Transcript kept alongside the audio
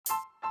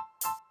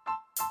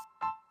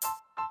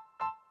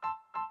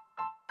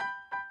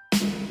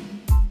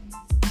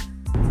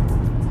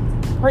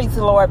Praise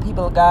the Lord,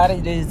 people of God.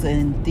 It is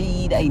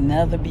indeed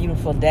another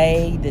beautiful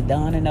day, the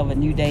dawning of a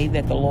new day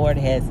that the Lord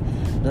has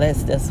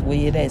blessed us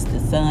with as the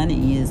sun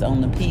is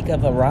on the peak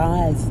of a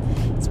rise.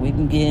 As we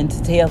begin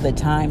to tell that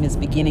time is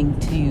beginning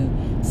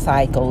to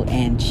cycle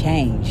and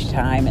change,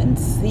 time and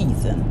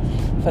season.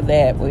 For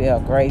that, we are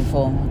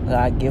grateful.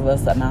 God give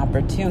us an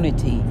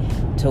opportunity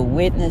to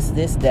witness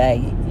this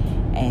day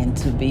and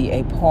to be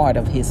a part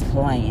of His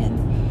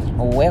plan.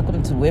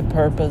 Welcome to With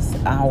Purpose,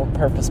 Our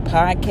Purpose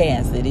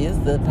podcast. It is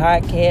the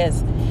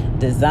podcast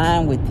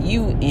designed with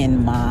you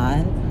in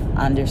mind,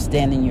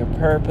 understanding your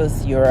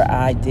purpose, your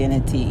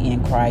identity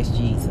in Christ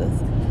Jesus.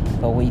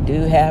 But we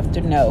do have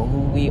to know who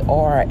we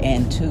are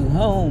and to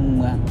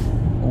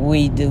whom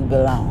we do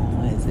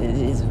belong. It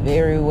is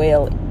very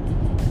well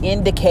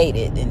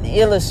indicated and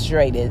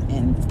illustrated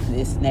in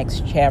this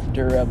next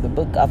chapter of the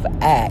book of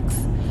Acts,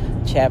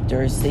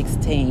 chapter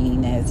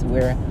 16, as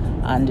we're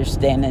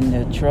understanding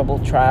the trouble,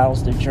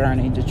 trials, the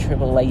journey, the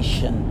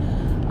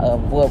tribulation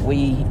of what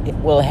we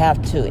will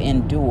have to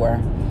endure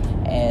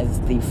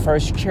as the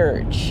first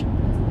church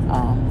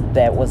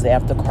that was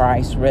after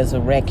Christ's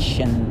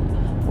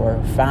resurrection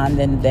were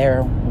finding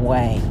their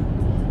way.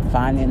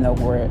 Finding the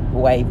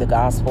way the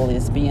gospel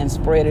is being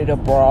spread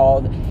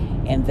abroad,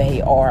 and they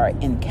are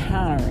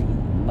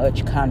encountering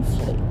much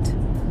conflict.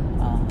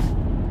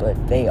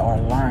 But they are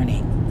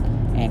learning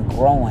and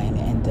growing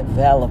and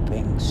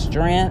developing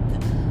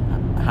strength.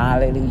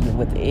 Hallelujah,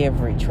 with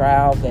every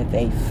trial that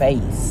they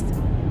faced,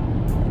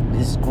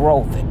 this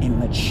growth in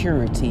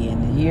maturity.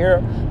 And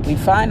here we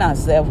find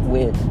ourselves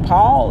with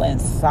Paul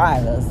and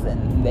Silas,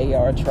 and they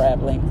are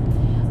traveling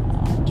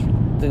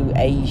through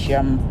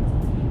Asia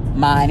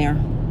Minor,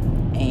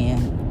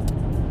 and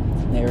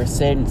there are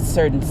certain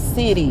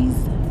cities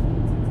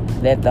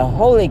that the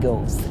Holy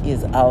Ghost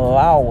is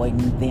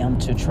allowing them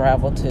to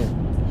travel to,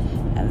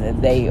 and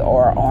that they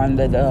are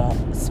under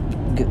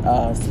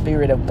the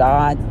Spirit of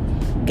God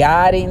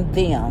guiding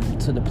them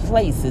to the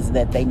places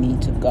that they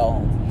need to go.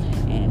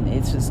 And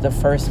this is the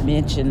first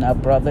mention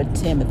of Brother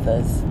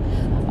Timothy,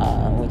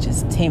 which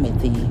is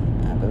Timothy,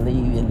 I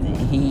believe, and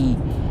he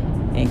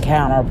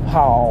encountered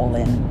Paul,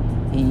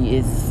 and he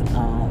is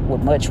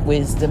with much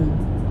wisdom,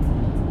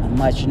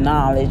 much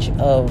knowledge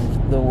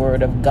of the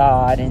Word of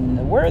God. And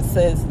the Word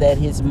says that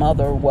his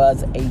mother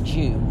was a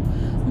Jew,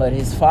 but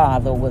his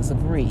father was a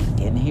Greek.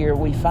 And here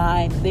we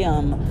find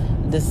them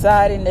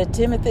deciding that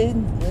Timothy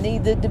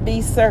needed to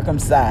be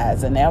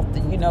circumcised. And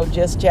after,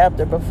 just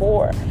chapter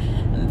before,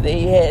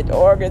 they had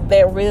argued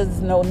there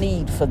is no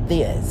need for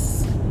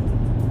this.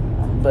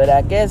 But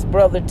I guess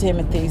Brother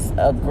Timothy's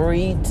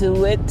agreed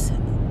to it,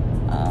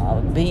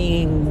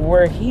 being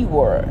where he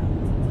were.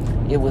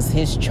 It was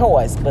his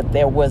choice, but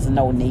there was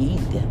no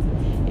need.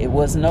 It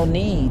was no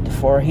need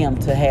for him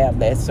to have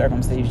that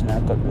circumcision.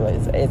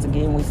 As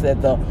again we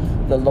said, the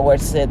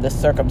Lord said the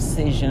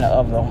circumcision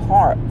of the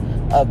heart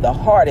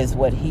is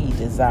what he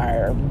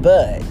desired.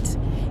 But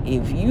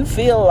if you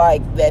feel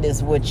like that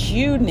is what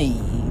you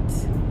need,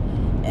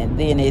 and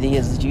then it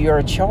is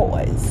your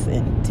choice.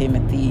 And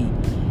Timothy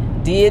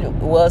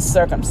was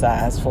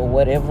circumcised for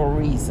whatever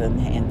reason,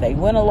 and they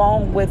went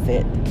along with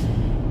it.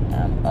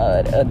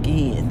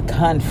 Again,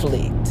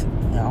 conflict.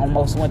 I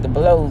almost went to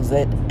blows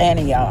at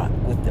Antioch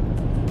with the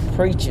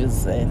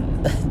preachers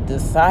and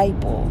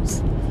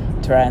disciples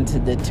trying to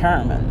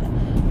determine.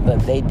 But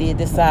they did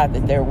decide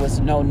that there was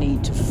no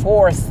need to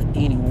force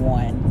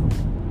anyone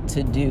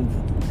to do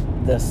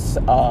the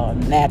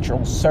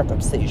natural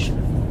circumcision.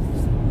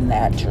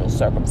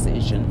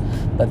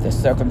 But the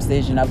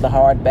circumcision of the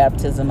heart,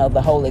 baptism of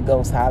the Holy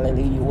Ghost,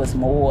 hallelujah, was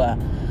more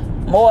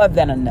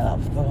than enough.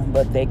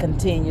 But they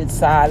continued.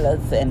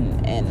 Silas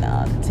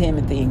and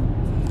Timothy,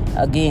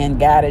 again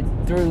guided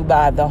through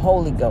by the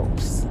Holy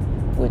Ghost,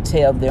 would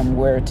tell them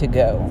where to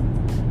go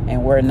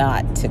and where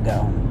not to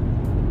go.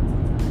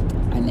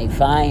 And they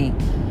find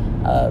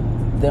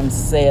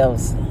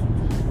themselves,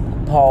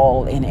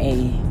 Paul, in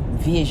a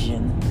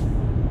vision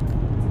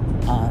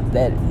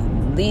that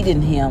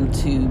leading him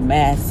to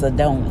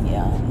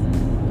Macedonia.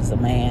 It was a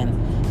man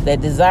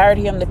that desired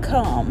him to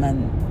come,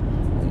 and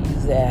he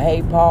said,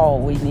 "Hey, Paul,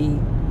 we need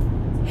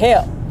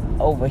help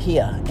over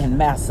here in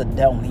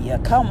Macedonia.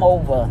 Come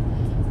over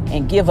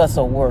and give us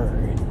a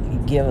word."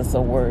 Give us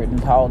a word.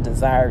 And Paul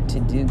desired to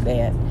do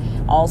that.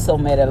 Also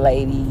met a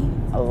lady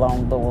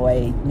along the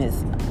way,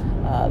 Miss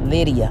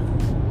Lydia,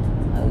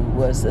 who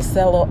was a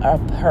seller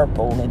of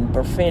purple, and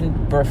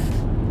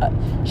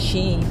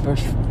she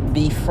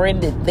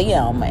befriended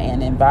them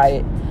and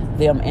invited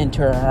them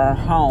into her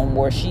home,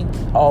 where she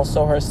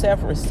also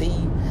herself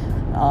received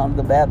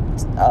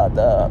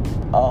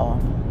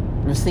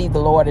received the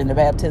Lord in the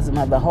baptism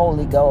of the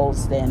Holy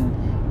Ghost,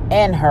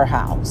 and her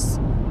house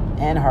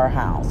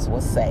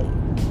was saved.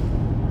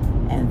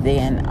 And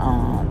then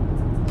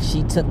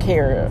she took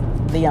care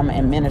of them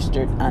and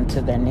ministered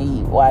unto their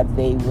need while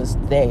they was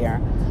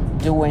there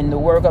doing the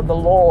work of the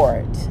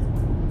Lord.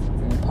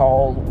 And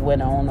Paul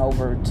went on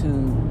over to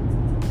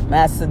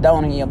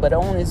Macedonia, but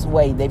on his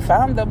way they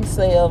found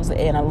themselves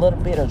in a little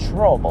bit of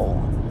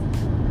trouble.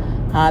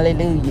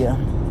 Hallelujah.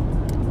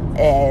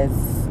 as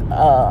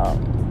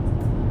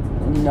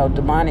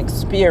demonic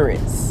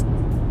spirits.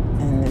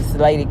 And this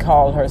lady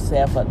called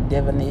herself a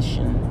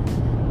divination,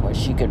 where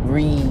she could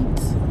read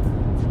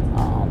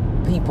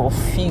people's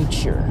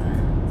future.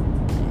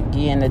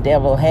 Again, the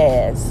devil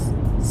has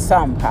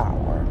some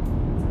power,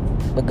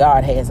 but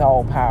God has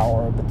all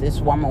power. But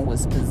this woman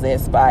was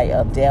possessed by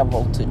a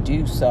devil to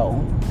do so,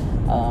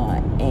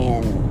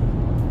 and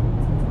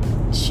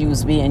she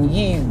was being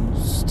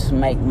used to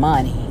make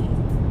money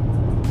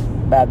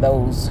by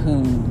those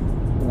who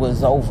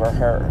was over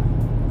her.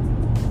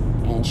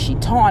 And she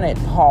taunted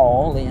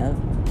Paul and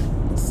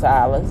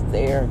Silas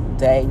there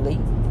daily.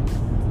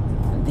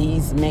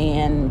 These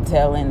men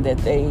telling that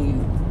they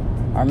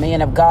are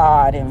men of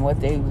God, and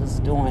what they was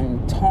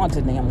doing,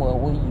 taunting them. Well,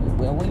 we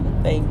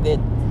would think that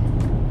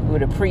we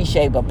would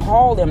appreciate, but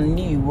Paul them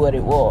knew what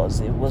it was.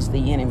 It was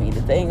the enemy.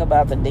 The thing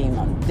about the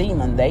demon,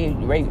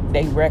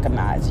 they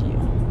recognize you.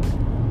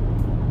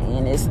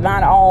 And it's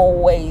not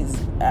always,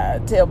 I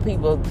tell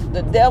people,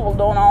 the devil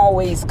don't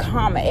always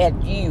come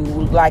at you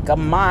like a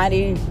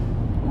mighty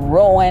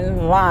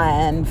roaring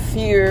lion,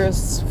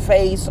 fierce,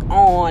 face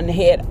on,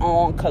 head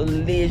on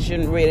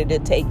collision, ready to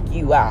take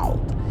you out.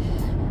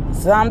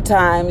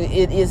 Sometimes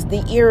it is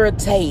the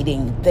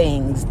irritating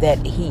things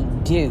that he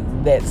do,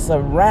 that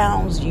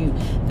surrounds you,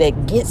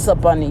 that gets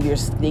up under your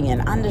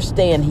skin.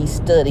 Understand, he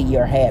study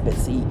your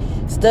habits. He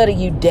study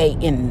you day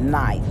and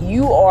night.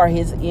 You are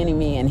his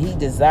enemy, and he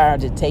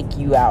desires to take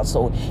you out.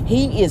 So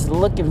he is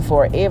looking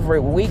for every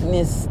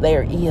weakness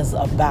there is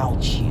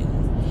about you.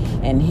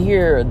 And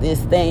here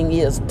this thing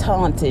is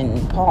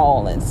taunting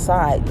Paul and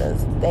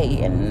Silas day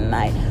and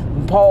night.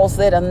 Paul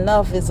said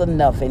enough is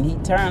enough, and he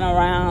turned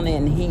around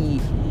and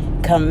he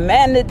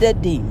commanded the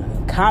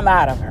demon, come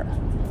out of her.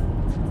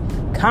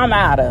 Come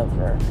out of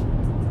her.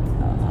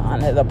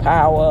 Under the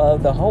power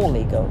of the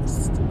Holy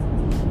Ghost,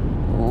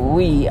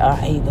 we are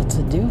able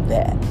to do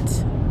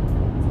that.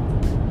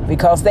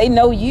 Because they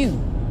know you.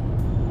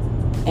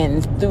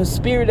 And through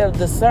spirit of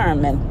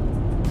discernment,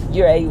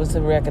 you're able to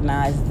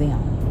recognize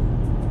them.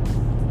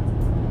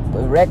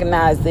 We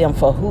recognize them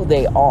for who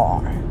they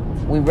are.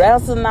 We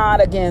wrestle not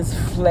against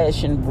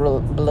flesh and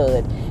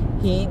blood.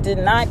 He did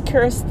not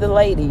curse the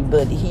lady,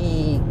 but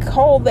he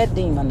called that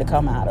demon to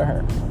come out of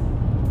her.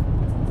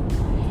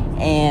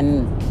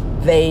 And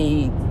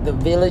the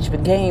village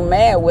became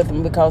mad with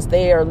them because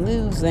they are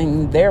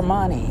losing their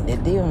money. The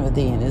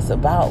dividend is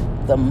about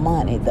the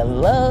money. The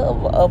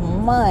love of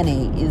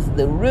money is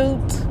the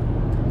root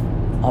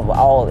of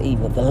all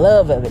evil. The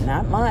love of it,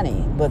 not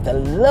money, but the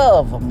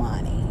love of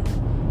money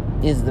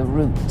is the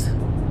root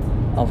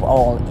of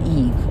all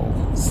evil.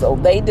 So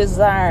they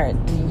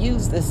desired to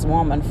use this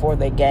woman for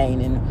their gain.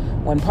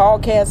 And when Paul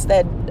cast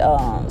that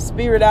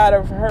spirit out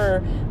of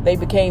her, they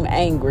became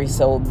angry.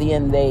 So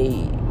then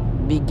they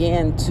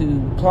began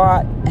to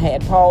plot,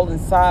 had Paul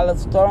and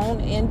Silas thrown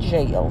in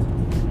jail.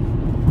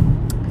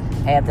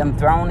 Had them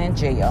thrown in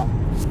jail,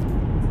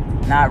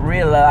 not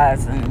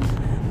realizing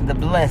the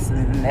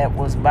blessing that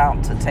was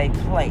about to take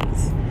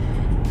place.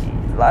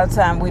 A lot of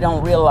times we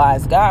don't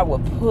realize God will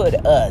put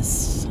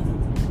us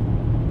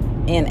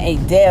in a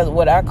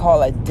what I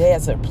call a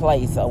desert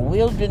place, a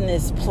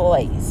wilderness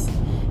place.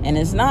 And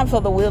it's not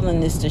for the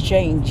wilderness to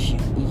change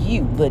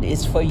you, but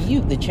it's for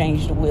you to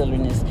change the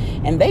wilderness.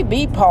 And they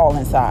beat Paul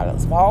and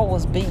Silas. Paul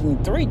was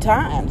beaten 3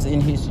 times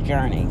in his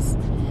journeys,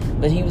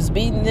 but he was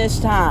beaten this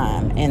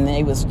time, and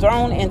they was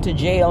thrown into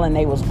jail, and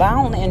they was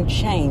bound and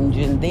chained.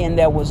 And then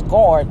there was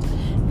guards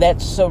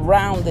that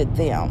surrounded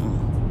them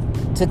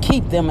to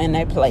keep them in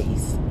their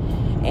place.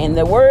 And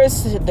the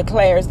words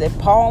declares that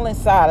Paul and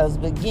Silas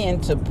began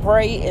to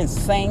pray and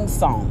sing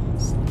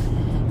songs.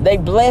 They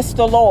blessed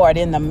the Lord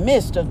in the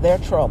midst of their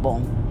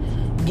trouble,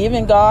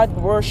 giving God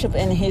worship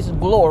and his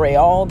glory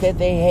all that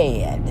they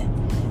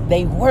had.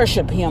 They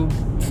worshiped him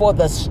for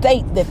the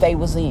state that they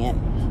was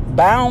in,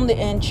 bound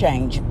and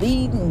chained,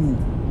 beaten,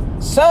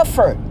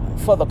 suffered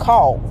for the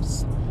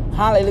cause.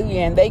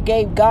 Hallelujah. And they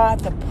gave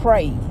God the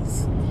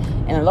praise.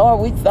 And Lord,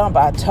 we thump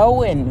our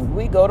toe and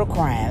we go to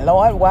crying.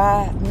 Lord,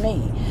 why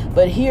me?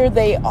 But here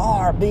they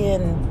are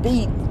being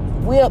beat,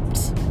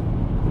 whipped.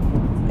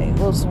 They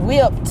was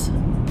whipped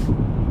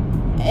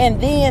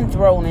and then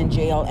thrown in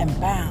jail and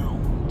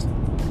bound,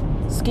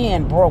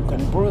 skin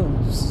broken,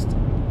 bruised.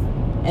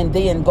 And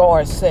then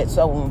guards sets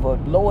over them.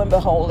 But lo and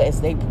behold,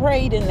 as they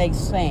prayed and they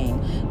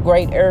sang,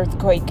 great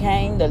earthquake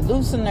came to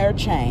loosen their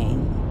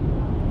chains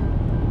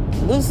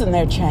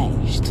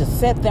to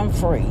set them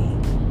free.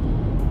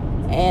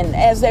 And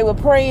as they were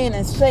praying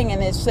and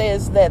singing, it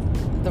says that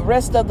the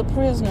rest of the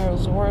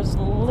prisoners were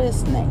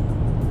listening.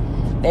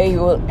 They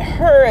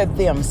heard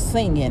them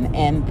singing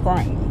and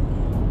praying.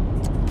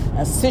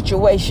 A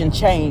situation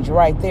changed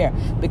right there,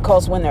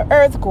 because when the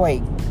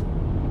earthquake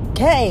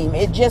came,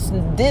 it just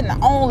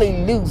didn't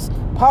only loose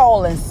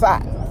Paul and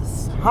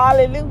Silas.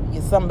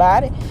 Hallelujah,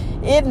 somebody.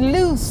 It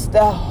loosed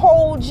the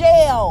whole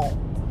jail.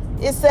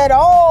 It said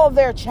all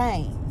their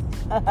chains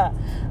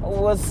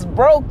was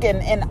broken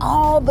and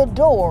all the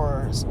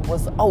doors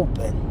was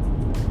open.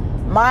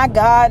 My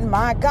God,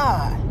 my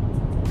God.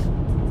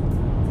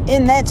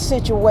 in that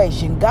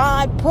situation.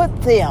 God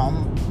put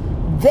them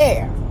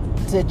there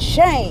to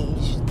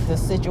change the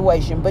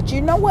situation. But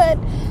you know what?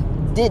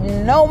 Did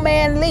no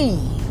man leave.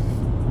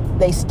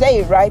 They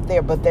stayed right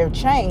there, but their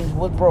chains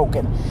was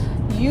broken.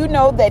 You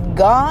know that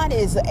God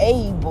is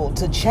able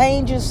to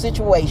change a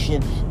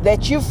situation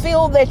that you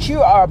feel that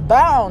you are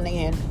bound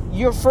in.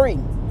 You're free.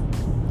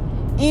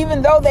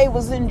 Even though they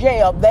was in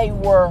jail, they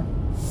were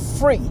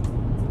free.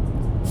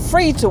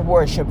 Free to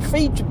worship,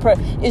 free to pray.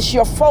 It's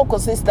your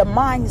focus. It's the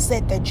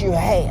mindset that you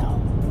have.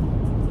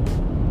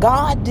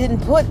 God didn't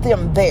put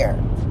them there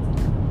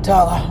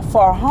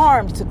for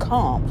harm to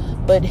come,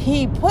 but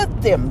he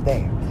put them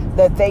there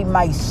that they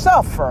might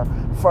suffer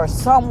for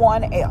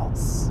someone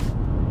else.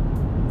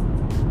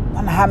 I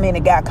don't know how many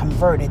got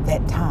converted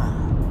that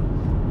time.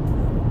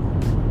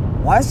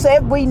 One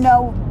said we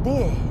know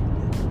did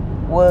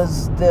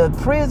was the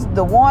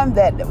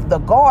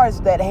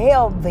guards that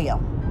held them,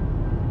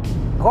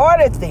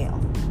 guarded them,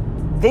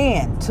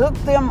 then took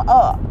them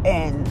up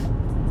and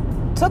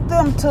took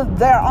them to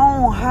their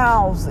own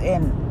house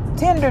and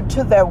tended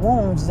to their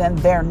wounds and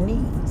their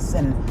needs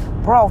and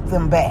brought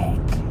them back.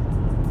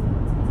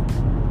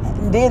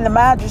 And then the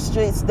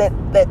magistrates that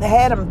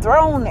had them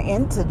thrown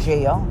into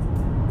jail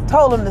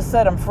told them to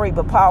set them free.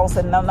 But Paul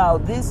said, no,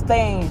 this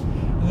thing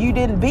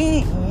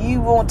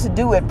you want to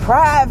do it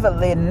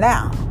privately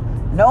now.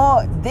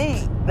 No,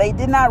 they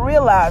did not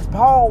realize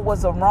Paul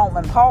was a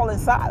Roman. Paul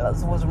and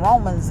Silas was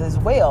Romans as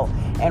well.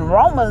 And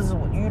Romans,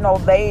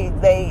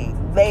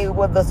 they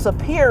were the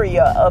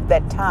superior of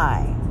that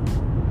time.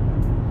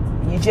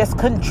 You just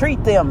couldn't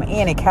treat them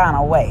any kind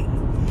of way.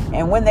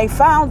 And when they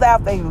found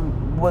out they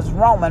was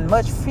Roman,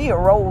 much fear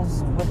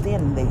rose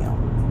within them.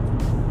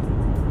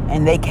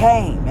 And they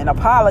came and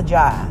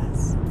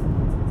apologized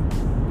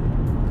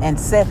and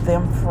set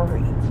them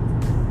free.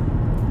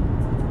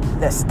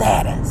 That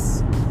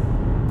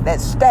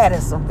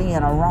status of being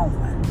a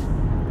Roman.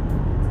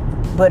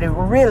 But it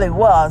really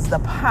was the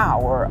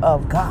power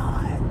of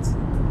God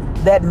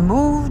that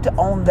moved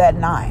on that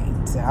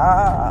night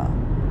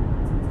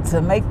to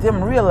make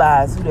them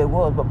realize who they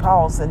was. But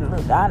Paul said,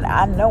 look,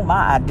 I know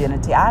my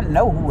identity. I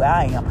know who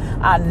I am.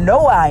 I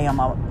know I am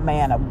a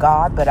man of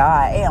God, but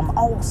I am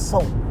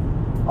also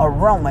a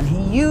Roman.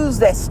 He used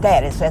that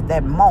status at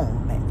that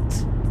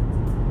moment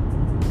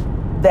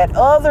that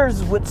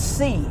others would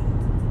see.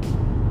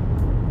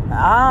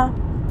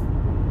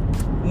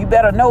 You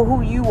better know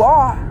who you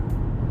are.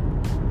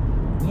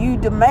 You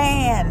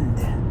demand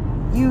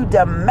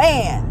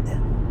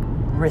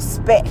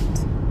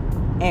respect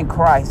in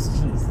Christ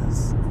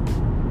Jesus.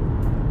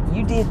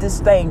 You did this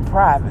thing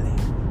privately,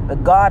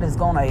 but God is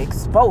going to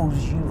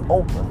expose you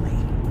openly.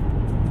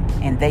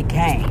 And they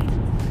came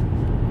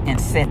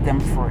and set them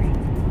free.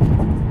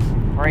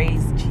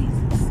 Praise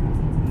Jesus.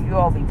 You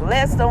all be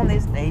blessed on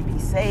this day. Be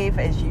safe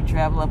as you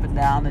travel up and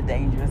down the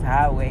dangerous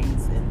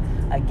highways.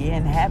 And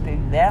again, happy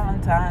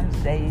Valentine's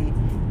Day.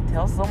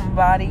 Tell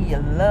somebody you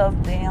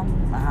love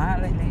them.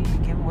 Hallelujah.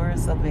 Give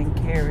words of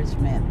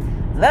encouragement.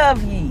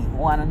 Love ye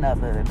one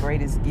another. The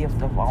greatest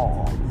gift of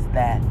all is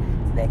that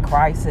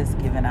Christ has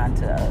given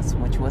unto us,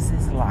 which was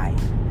his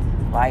life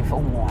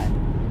of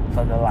one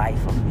for the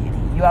life of many.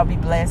 You all be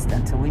blessed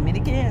until we meet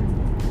again.